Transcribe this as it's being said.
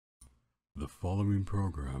The following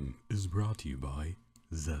program is brought to you by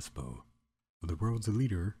Zespo, the world's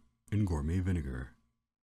leader in gourmet vinegar.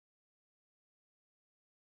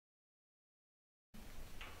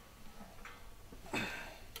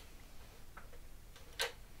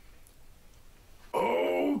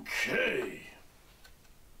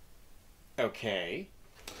 Okay.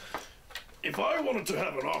 If I wanted to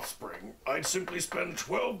have an offspring, I'd simply spend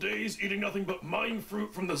 12 days eating nothing but mine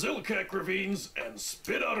fruit from the Zilkak ravines and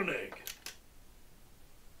spit out an egg.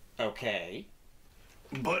 Okay.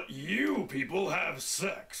 But you people have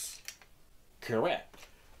sex. Correct.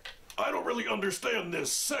 I don't really understand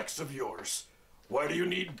this sex of yours. Why do you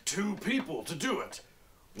need two people to do it?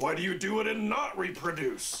 Why do you do it and not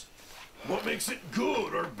reproduce? What makes it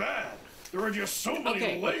good or bad? There are just so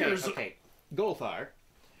many layers. Okay. Golthar,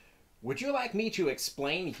 would you like me to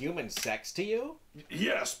explain human sex to you?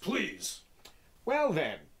 Yes, please. Well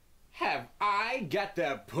then, have I got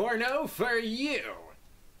the porno for you?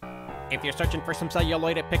 If you're searching for some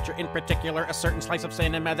celluloid picture in particular, a certain slice of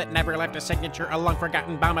cinema that never left a signature, a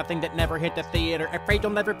long-forgotten bomb, a thing that never hit the theater, afraid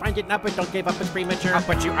you'll never find it now, but don't give up, it's premature. I'll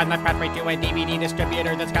put you on the pathway to a DVD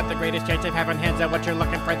distributor that's got the greatest chance of having hands on what you're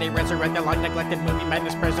looking for. They resurrect the long-neglected movie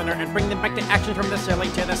madness prisoner and bring them back to action from the silly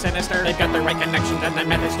to the sinister. They've got the right connections and the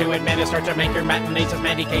methods to administer to make your matinees as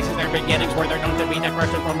many cases their beginnings where they're known to be the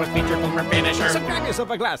first and foremost feature film or finisher. So grab yourself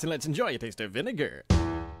a glass and let's enjoy a taste of vinegar.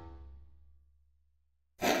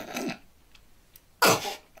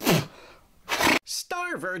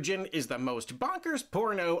 Star Virgin is the most bonkers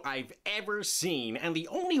porno I've ever seen, and the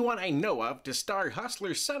only one I know of to star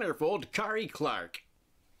hustler centerfold Kari Clark.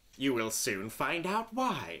 You will soon find out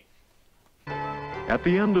why. At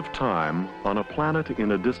the end of time, on a planet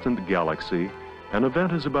in a distant galaxy, an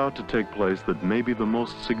event is about to take place that may be the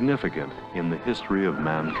most significant in the history of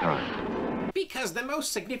mankind. Because the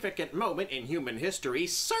most significant moment in human history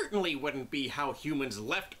certainly wouldn't be how humans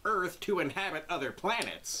left Earth to inhabit other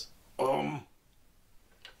planets.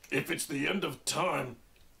 If it's the end of time,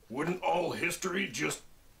 wouldn't all history just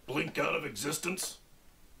blink out of existence?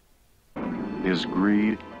 His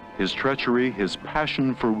greed, his treachery, his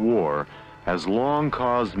passion for war has long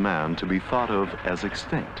caused man to be thought of as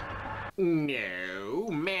extinct. No,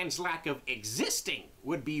 man's lack of existing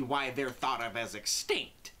would be why they're thought of as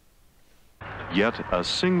extinct. Yet a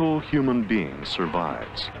single human being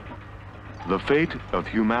survives. The fate of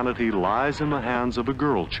humanity lies in the hands of a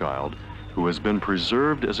girl child who has been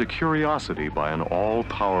preserved as a curiosity by an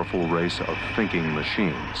all-powerful race of thinking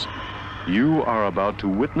machines. You are about to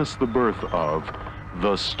witness the birth of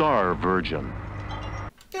the Star Virgin.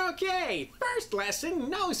 Okay, first lesson,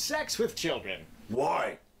 no sex with children.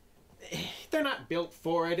 Why? They're not built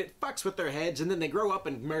for it, it fucks with their heads, and then they grow up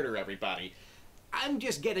and murder everybody. I'm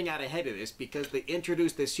just getting out ahead of this because they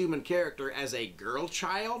introduced this human character as a girl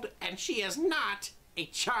child, and she is not a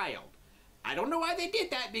child. I don't know why they did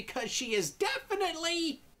that, because she is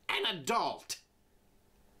definitely an adult.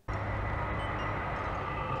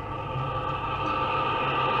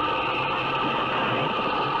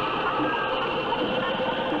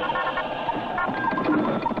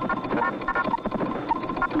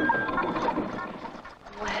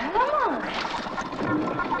 Where am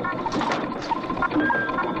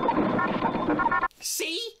I?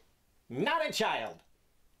 See? Not a child.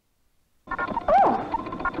 Oh,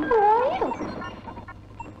 who are you?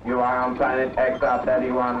 You are on planet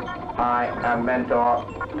XR31. I am Mentor.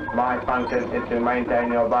 My function is to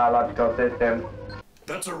maintain your biological system.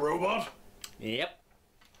 That's a robot? Yep.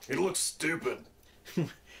 It looks stupid.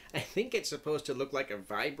 I think it's supposed to look like a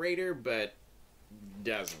vibrator, but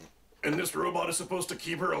doesn't. And this robot is supposed to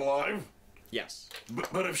keep her alive? Yes.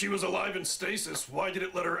 But if she was alive in stasis, why did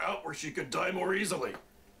it let her out where she could die more easily?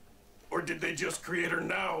 Or did they just create her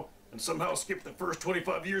now and somehow skip the first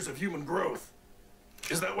 25 years of human growth?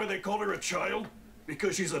 Is that why they called her a child?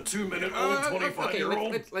 Because she's a 2-minute-old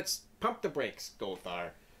 25-year-old? Okay, let's pump the brakes, Golthar.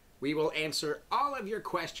 We will answer all of your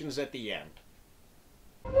questions at the end.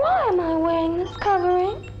 Why am I wearing this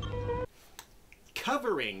covering?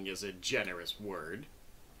 Covering is a generous word.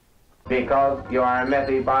 Because you are a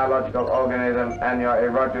messy biological organism and your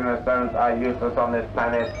erogenous zones are useless on this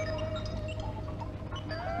planet.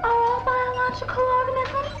 Are all biological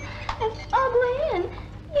organisms as ugly and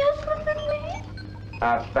useless as me?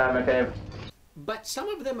 Affirmative. But some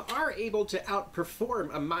of them are able to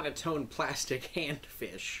outperform a monotone plastic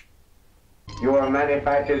handfish. You were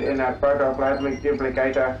manufactured in a protoplasmic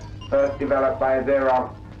duplicator, first developed by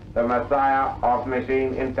Xerox, the messiah of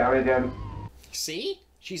machine intelligence. See?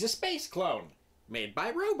 She's a space clone, made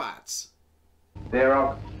by robots.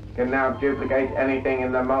 Xerox can now duplicate anything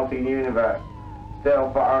in the multi-universe,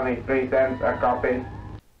 still for only 3 cents a copy.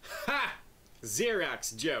 Ha!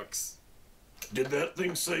 Xerox jokes. Did that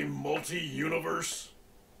thing say multi-universe?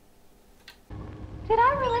 Did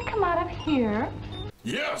I really come out of here?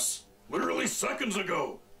 Yes! Literally seconds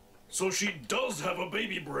ago! So she does have a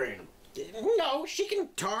baby brain. No, she can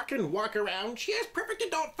talk and walk around. She has perfect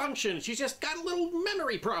adult function. She's just got a little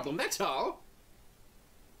memory problem, that's all.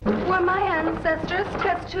 Were my ancestors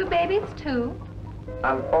test tube babies too?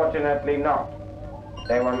 Unfortunately not.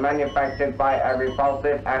 They were manufactured by a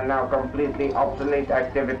repulsive and now completely obsolete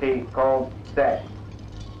activity called sex.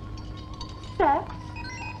 Sex?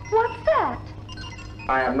 What's that?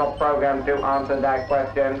 I am not programmed to answer that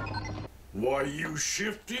question. Why, you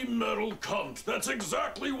shifty metal cunt, that's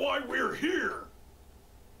exactly why we're here!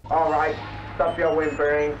 All right, stop your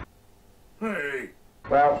whimpering. Hey,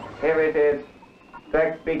 Well, here it is.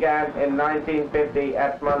 Sex began in 1950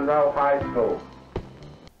 at Monroe High School.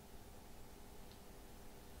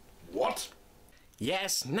 what?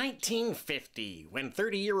 Yes, 1950, when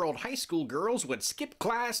 30-year-old high school girls would skip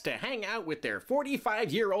class to hang out with their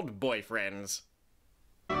 45-year-old boyfriends.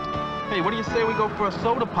 Hey, what do you say we go for a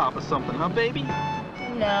soda pop or something, huh, baby?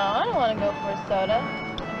 No, I don't want to go for a soda.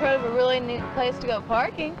 I've heard of a really neat place to go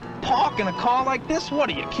parking. Park in a car like this? What,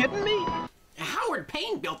 are you kidding me? Howard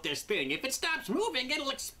Payne built this thing. If it stops moving, it'll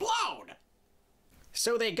explode.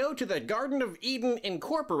 So they go to the Garden of Eden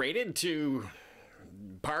Incorporated to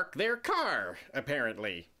park their car,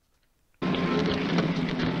 apparently. Welcome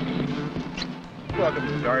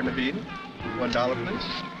to the Garden of Eden. $1, please.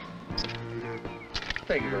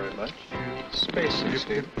 Thank you very much. Space is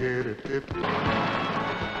here.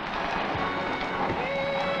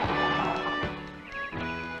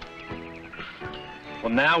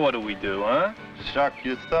 Well, now what do we do, huh? Suck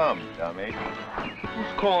your thumb, dummy.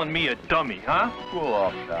 Who's calling me a dummy, huh? Cool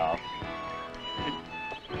off, pal.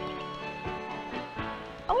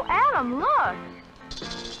 Oh, Adam, look!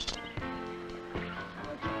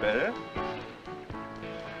 That's better.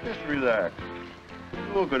 Just relax.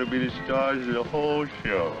 You're gonna be the stars of the whole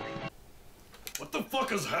show. What the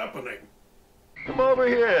fuck is happening? Come over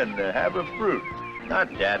here and have a fruit. Not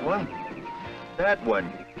that one. That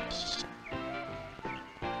one.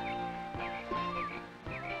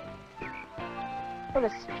 What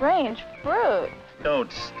a strange fruit.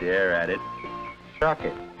 Don't stare at it. Suck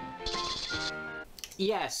it.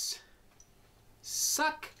 Yes.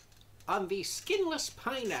 Suck on the skinless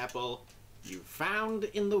pineapple you found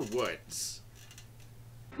in the woods.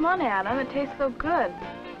 Come on, Adam, it tastes so good.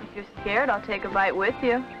 If you're scared, I'll take a bite with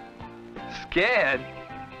you. Scared?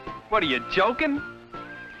 What, are you joking?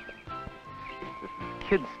 This is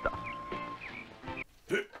kid stuff.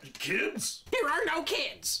 Kids? There are no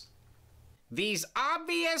kids! These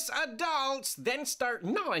obvious adults then start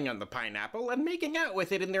gnawing on the pineapple and making out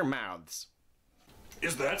with it in their mouths.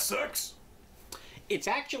 Is that sex? It's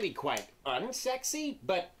actually quite unsexy,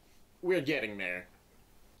 but we're getting there.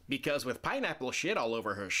 Because with pineapple shit all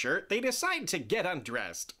over her shirt, they decide to get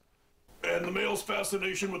undressed. And the male's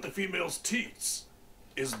fascination with the female's teats.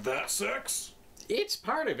 Is that sex? It's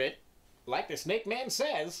part of it, like the Snake Man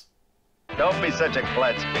says. Don't be such a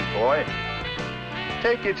klutz, big boy.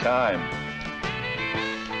 Take your time.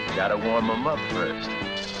 Gotta warm them up first.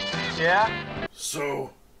 Yeah?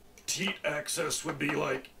 So, teat access would be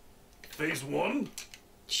like phase 1?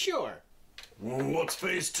 Sure. What's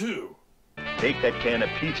phase 2? Take that can of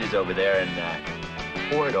peaches over there and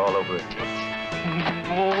pour it all over her tits.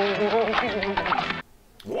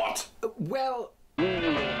 What? Well,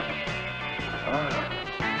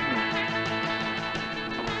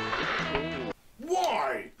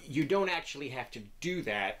 Why? you don't actually have to do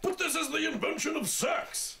that. But this is the invention of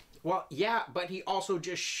sex. Well, yeah, but he also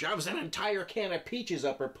just shoves an entire can of peaches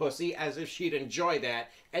up her pussy as if she'd enjoy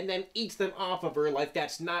that, and then eats them off of her like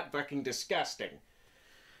that's not fucking disgusting.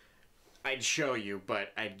 I'd show you, but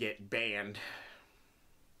I'd get banned.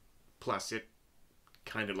 Plus, it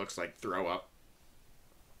kind of looks like throw up.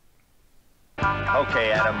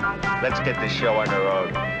 Okay, Adam, let's get the show on the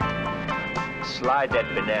road. Slide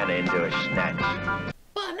that banana into a snatch.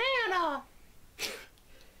 Banana!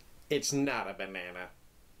 It's not a banana.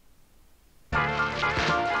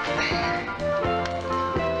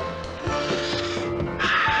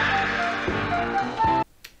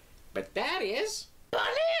 But that is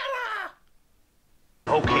banana!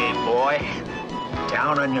 Okay, boy.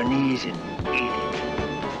 Down on your knees and eat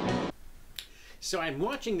it. So I'm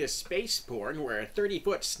watching this space porn where a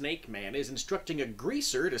 30-foot snake man is instructing a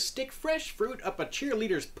greaser to stick fresh fruit up a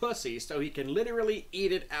cheerleader's pussy so he can literally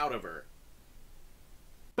eat it out of her.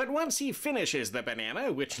 But once he finishes the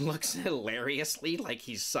banana, which looks hilariously like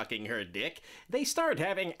he's sucking her dick, they start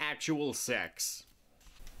having actual sex.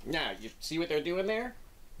 Now, you see what they're doing there?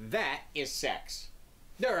 That is sex.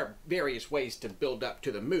 There are various ways to build up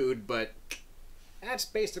to the mood, but that's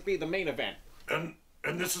basically the main event. And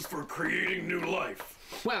this is for creating new life.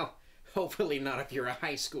 Well, hopefully not if you're a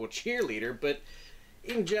high school cheerleader, but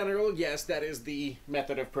in general, yes, that is the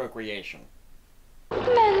method of procreation.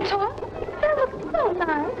 Mentor, that looks so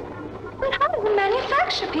nice. But how do you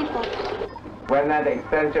manufacture people? When that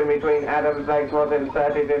extension between Adam's legs was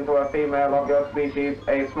inserted into a female of your species,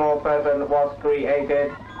 a small person was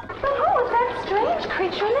created. But who was that strange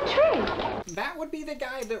creature in the tree? That would be the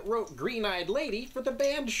guy that wrote Green-Eyed Lady for the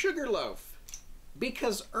band Sugarloaf.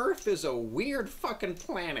 Because Earth is a weird fucking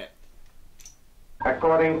planet.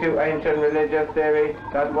 According to ancient religious theory,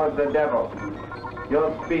 that was the devil.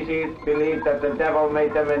 Your species believed that the devil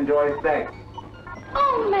made them enjoy sex.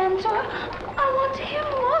 Oh, Mentor, I want to hear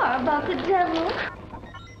more about the devil.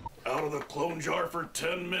 Out of the clone jar for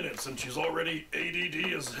 10 minutes and she's already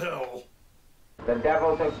ADD as hell. The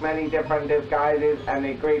devil took many different disguises and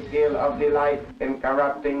a great deal of delight in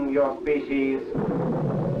corrupting your species.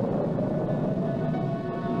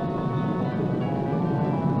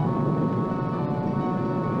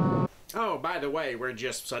 Oh, by the way, we're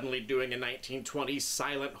just suddenly doing a 1920s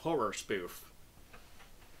silent horror spoof.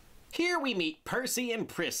 Here we meet Percy and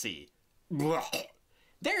Prissy. Blah.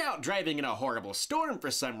 They're out driving in a horrible storm for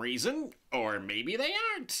some reason, or maybe they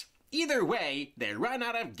aren't. Either way, they run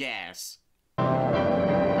out of gas.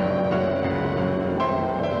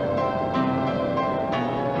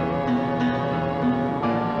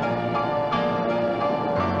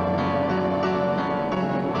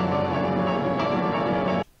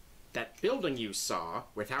 That building you saw,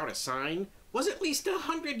 without a sign, was at least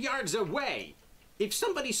 100 yards away. If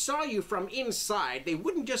somebody saw you from inside, they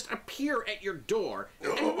wouldn't just appear at your door.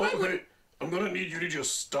 Wait, I'm gonna need you to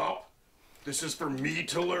just stop. This is for me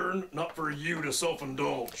to learn, not for you to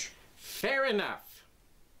self-indulge. Fair enough.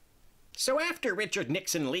 So after Richard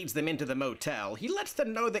Nixon leads them into the motel, he lets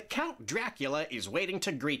them know that Count Dracula is waiting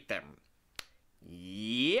to greet them.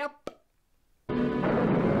 Yep.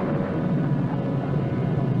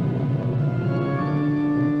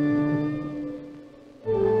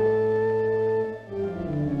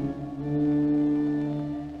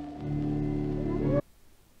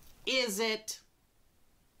 Is it?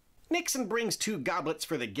 Nixon brings 2 goblets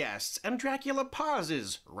for the guests, and Dracula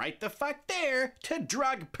pauses, right the fuck there, to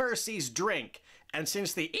drug Percy's drink. And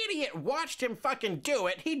since the idiot watched him fucking do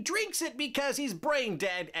it, he drinks it because he's brain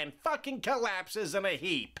dead and fucking collapses in a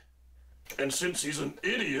heap. And since he's an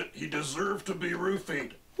idiot, he deserved to be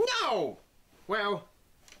roofied. No! Well...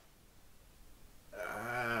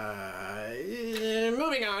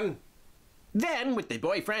 moving on. Then, with the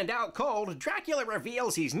boyfriend out cold, Dracula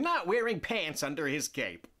reveals he's not wearing pants under his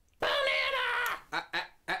cape. Banana!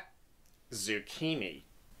 Zucchini.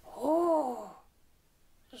 Oh,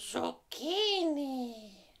 zucchini.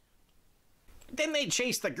 Then they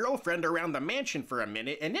chase the girlfriend around the mansion for a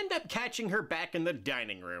minute and end up catching her back in the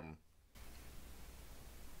dining room.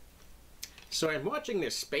 So I'm watching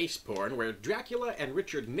this space porn where Dracula and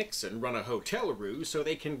Richard Nixon run a hotel ruse so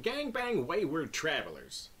they can gangbang wayward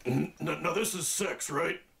travelers. Now this is sex,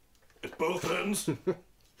 right? At both ends?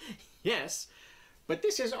 Yes, but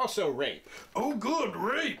this is also rape. Oh good,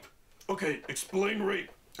 rape! Okay, explain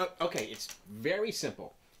rape. Okay, it's very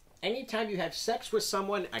simple. Anytime you have sex with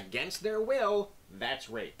someone against their will, that's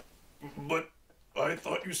rape. But I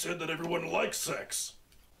thought you said that everyone likes sex.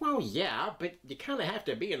 Well, yeah, but you kind of have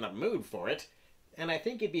to be in the mood for it. And I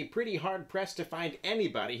think it'd be pretty hard-pressed to find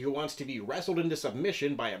anybody who wants to be wrestled into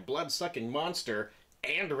submission by a blood-sucking monster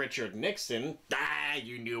and Richard Nixon. Ah,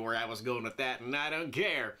 you knew where I was going with that, and I don't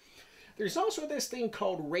care. There's also this thing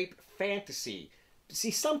called rape fantasy. See,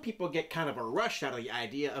 some people get kind of a rush out of the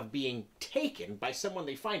idea of being taken by someone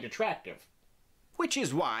they find attractive. Which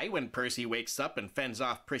is why, when Percy wakes up and fends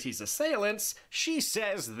off Prissy's assailants, she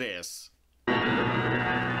says this.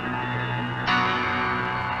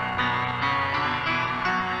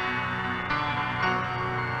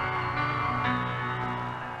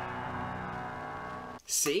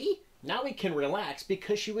 See? Now we can relax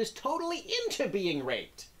because she was totally into being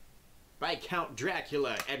raped by Count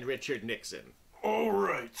Dracula and Richard Nixon. All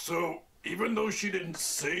right, so even though she didn't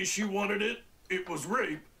say she wanted it, it was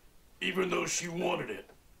rape, even though she wanted it.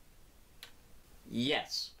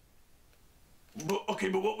 Yes. But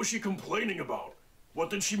what was she complaining about? What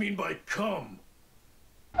did she mean by cum?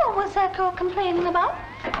 What was that girl complaining about?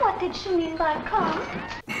 What did she mean by cum?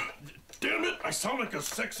 Damn it, I sound like a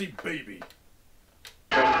sexy baby.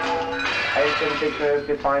 Ancient dictionaries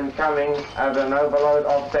define coming as an overload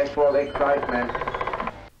of sexual excitement.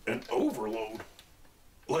 An overload?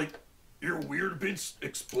 Like, your weird bits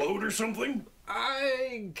explode or something?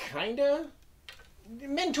 Kinda.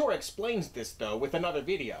 Mentor explains this, though, with another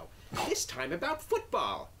video. This time about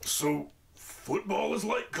football. So, football is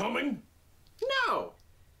like coming? No!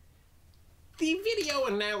 The video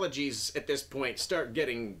analogies at this point start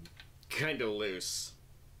getting kinda loose.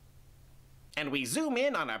 And we zoom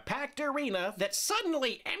in on a packed arena that's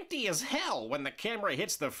suddenly empty as hell when the camera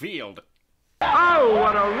hits the field. Oh,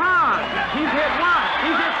 what a run! He's hit once,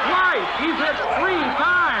 he's hit twice, he's hit 3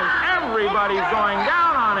 times. Everybody's going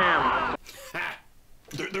down on him. Ha!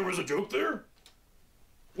 There was a joke there?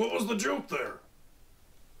 What was the joke there?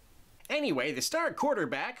 Anyway, the star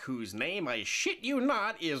quarterback, whose name I shit you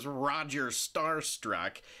not is Roger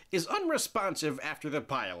Starstruck, is unresponsive after the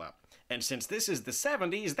pileup. And since this is the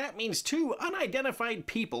 70s, that means 2 unidentified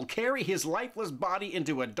people carry his lifeless body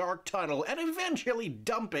into a dark tunnel and eventually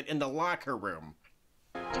dump it in the locker room.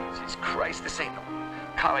 Jesus Christ, this ain't no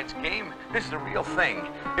college game. This is a real thing.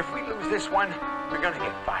 If we lose this one, we're gonna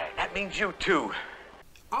get fired. That means you too.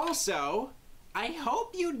 Also, I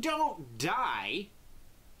hope you don't die.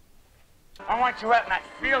 I want you out in that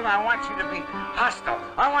field, and I want you to be hostile.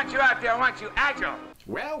 I want you out there, I want you agile.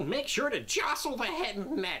 Well, make sure to jostle the head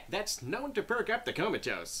and net. That's known to perk up the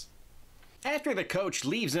comatose. After the coach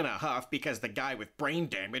leaves in a huff because the guy with brain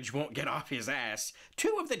damage won't get off his ass,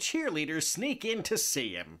 2 of the cheerleaders sneak in to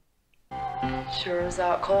see him. Sure is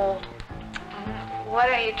out cold. Why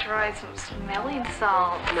don't you try some smelling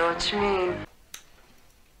salt? Know what you mean?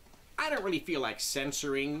 I don't really feel like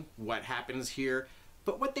censoring what happens here,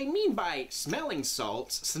 but what they mean by smelling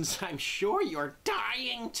salts, since I'm sure you're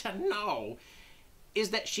dying to know, is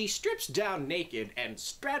that she strips down naked and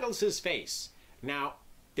straddles his face. Now,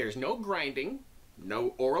 there's no grinding,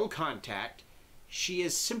 no oral contact. She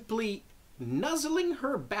is simply nuzzling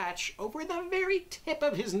her batch over the very tip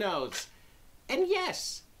of his nose. And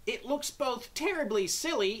yes, it looks both terribly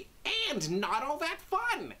silly and not all that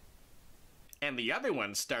fun. And the other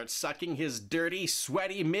one starts sucking his dirty,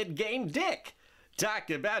 sweaty mid-game dick. Talk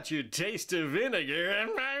about your taste of vinegar,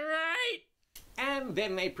 am I right? And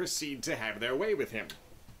then they proceed to have their way with him.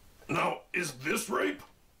 Now, is this rape?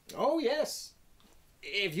 Oh, yes.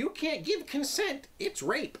 If you can't give consent, it's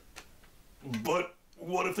rape. But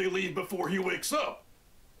what if they leave before he wakes up?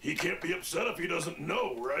 He can't be upset if he doesn't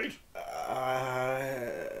know, right?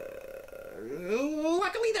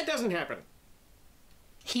 Luckily, that doesn't happen.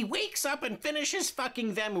 He wakes up and finishes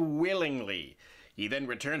fucking them willingly. He then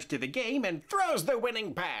returns to the game and throws the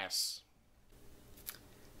winning pass.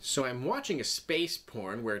 So I'm watching a space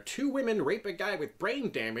porn where 2 women rape a guy with brain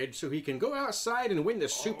damage so he can go outside and win the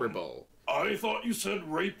Super Bowl. I thought you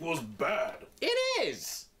said rape was bad. It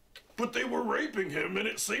is! But they were raping him and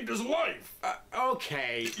it saved his life.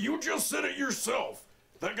 Okay. You just said it yourself.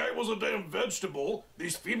 That guy was a damn vegetable,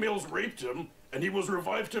 these females raped him, and he was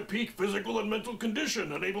revived to peak physical and mental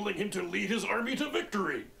condition, enabling him to lead his army to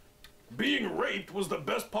victory. Being raped was the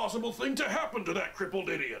best possible thing to happen to that crippled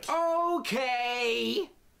idiot. Okay.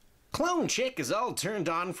 Clone Chick is all turned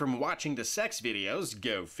on from watching the sex videos,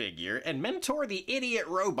 go figure, and Mentor the idiot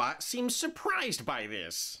robot seems surprised by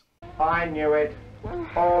this. I knew it.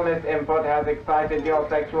 All this input has excited your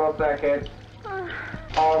sexual circuits.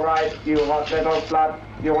 All right, you hot little slut.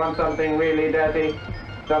 You want something really dirty?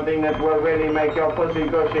 Something that will really make your pussy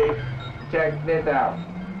gushy? Check this out.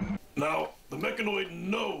 Now, the mechanoid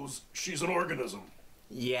knows she's an organism.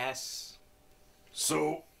 Yes.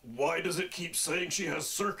 So, why does it keep saying she has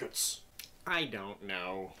circuits? I don't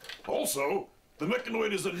know. Also, the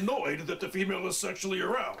mechanoid is annoyed that the female is sexually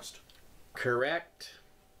aroused. Correct.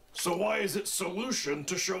 So why is its solution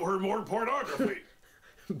to show her more pornography?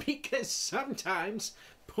 Because sometimes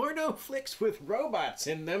porno flicks with robots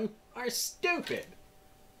in them are stupid.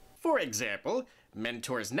 For example,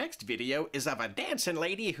 Mentor's next video is of a dancing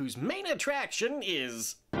lady whose main attraction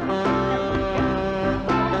is...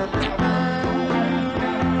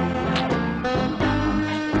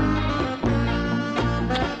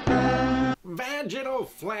 vaginal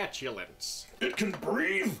flatulence. It can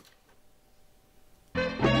breathe?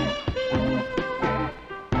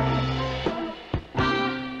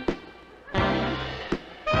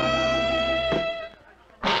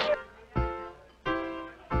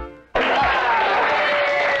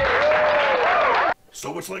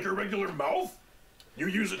 So it's like a regular mouth? You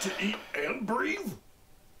use it to eat and breathe?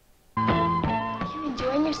 You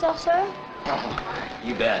enjoying yourself, sir? Oh,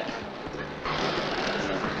 you bet.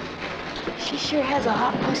 She sure has a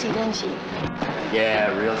hot pussy, doesn't she?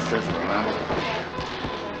 Yeah, real sizzler,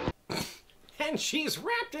 huh? And she's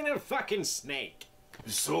wrapped in a fucking snake.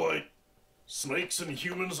 So, like, snakes and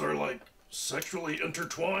humans are, like, sexually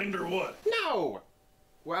intertwined or what? No!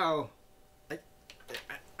 Well,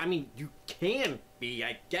 I mean, you can be,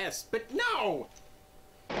 I guess, but no!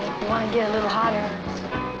 If you want to get a little hotter,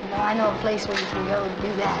 you know, I know a place where you can go to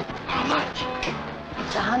do that. How much?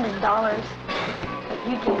 It's $100, but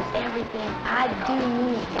you can use everything. I do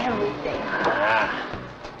mean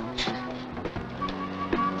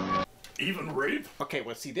everything. Even rape? Okay,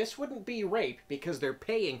 well, see, this wouldn't be rape because they're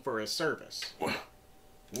paying for a service.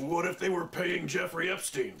 What if they were paying Jeffrey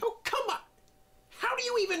Epstein? Oh, come on! How do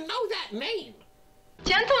you even know that name?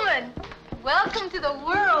 Gentlemen, welcome to the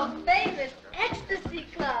world-famous Ecstasy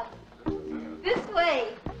Club. This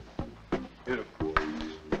way. Beautiful.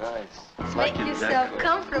 Nice. Make yourself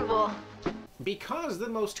comfortable. Because the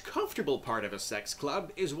most comfortable part of a sex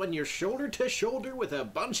club is when you're shoulder to shoulder with a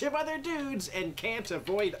bunch of other dudes and can't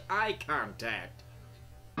avoid eye contact.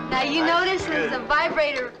 Now you notice there's a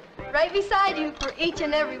vibrator right beside you for each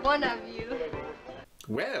and every one of you.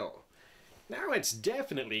 Well, now it's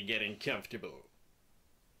definitely getting comfortable.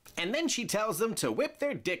 And then she tells them to whip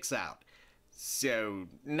their dicks out. So,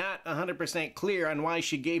 not 100% clear on why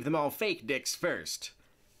she gave them all fake dicks first.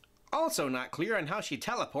 Also not clear on how she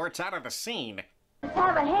teleports out of the scene. Let's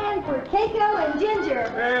have a hand for Keiko and Ginger.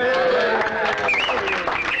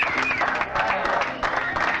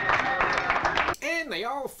 And they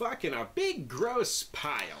all fuck in a big gross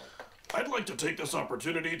pile. I'd like to take this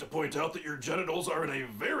opportunity to point out that your genitals are in a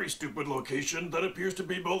very stupid location that appears to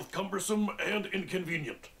be both cumbersome and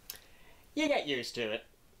inconvenient. You get used to it.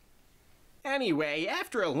 Anyway,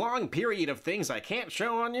 after a long period of things I can't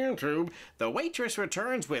show on YouTube, the waitress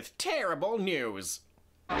returns with terrible news.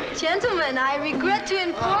 Gentlemen, I regret to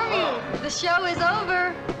inform you, the show is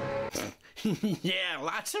over. Yeah,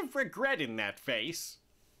 lots of regret in that face.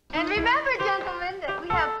 And remember, gentlemen, that we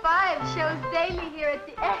have 5 shows daily here at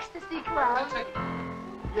the Ecstasy Club.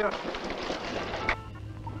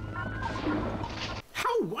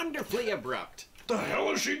 How wonderfully abrupt. The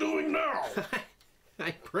hell is she doing now?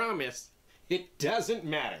 I promise, it doesn't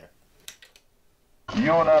matter.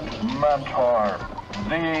 Unit Mentor,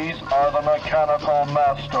 these are the mechanical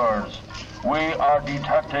masters. We are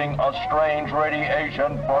detecting a strange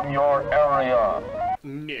radiation from your area.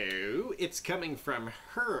 No, it's coming from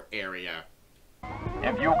her area.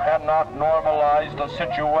 If you cannot normalize the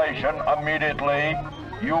situation immediately,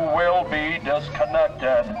 you will be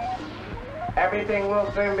disconnected. Everything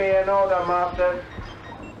will soon be in order, Masters.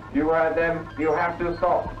 You heard them. You have to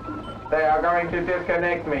stop. They are going to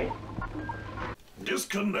disconnect me.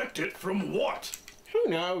 Disconnect it from what? Who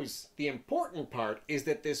knows? The important part is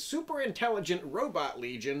that this super intelligent robot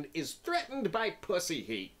legion is threatened by pussy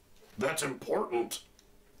heat. That's important.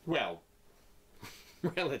 Well,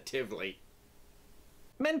 relatively.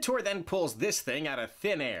 Mentor then pulls this thing out of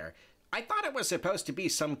thin air. I thought it was supposed to be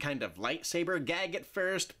some kind of lightsaber gag at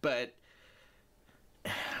first, but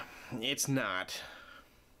it's not.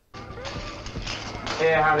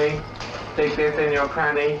 Here, honey. Stick this in your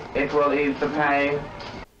cranny. It will ease the pain.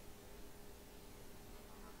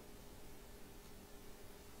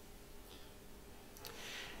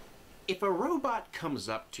 If a robot comes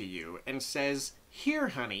up to you and says, "Here,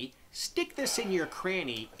 honey, stick this in your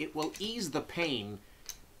cranny, it will ease the pain,"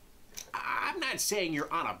 I'm not saying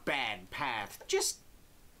you're on a bad path. Just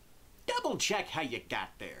double check how you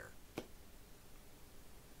got there.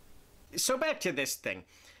 So back to this thing.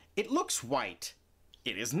 It looks white.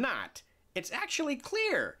 It is not. It's actually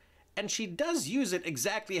clear. And she does use it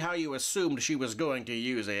exactly how you assumed she was going to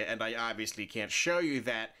use it, and I obviously can't show you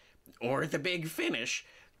that, or the big finish.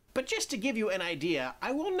 But just to give you an idea,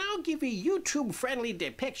 I will now give a YouTube-friendly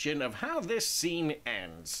depiction of how this scene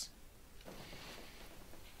ends.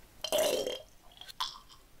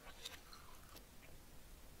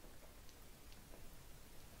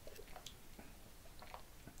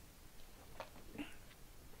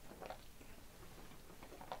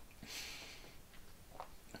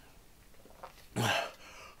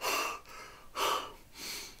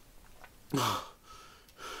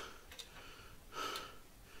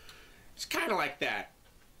 It's kind of like that.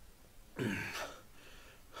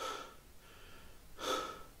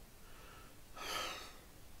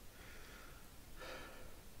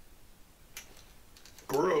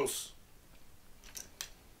 Gross.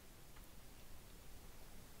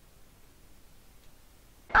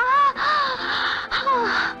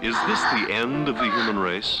 Is this the end of the human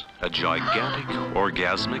race? A gigantic,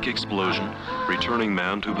 orgasmic explosion, returning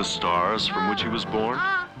man to the stars from which he was born?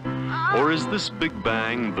 Or is this Big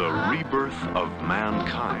Bang the rebirth of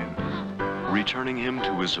mankind, returning him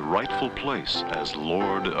to his rightful place as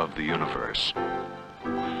Lord of the universe?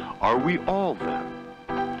 Are we all,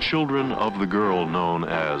 then, children of the girl known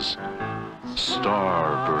as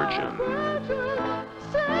Star Virgin?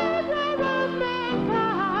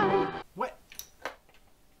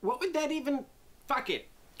 What would that even... Fuck it.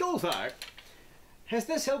 Golthar, has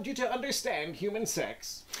this helped you to understand human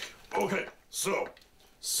sex? Okay, so,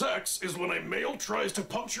 sex is when a male tries to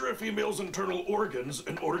puncture a female's internal organs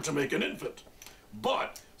in order to make an infant.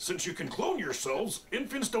 But, since you can clone yourselves,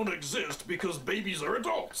 infants don't exist because babies are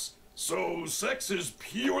adults. So, sex is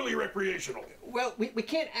purely recreational. Well, we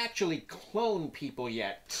can't actually clone people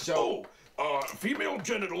yet, so... Female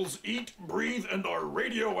genitals eat, breathe, and are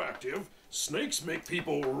radioactive. Snakes make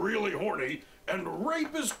people really horny. And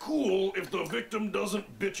rape is cool if the victim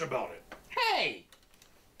doesn't bitch about it. Hey!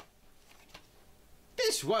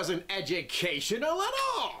 This wasn't educational at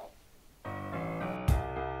all!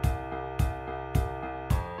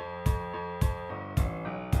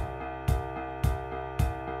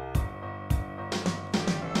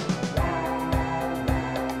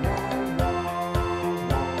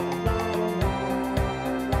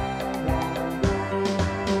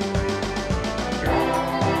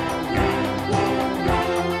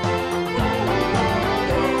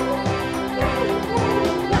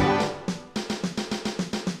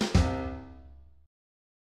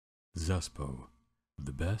 Zespo,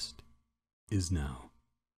 the best is now.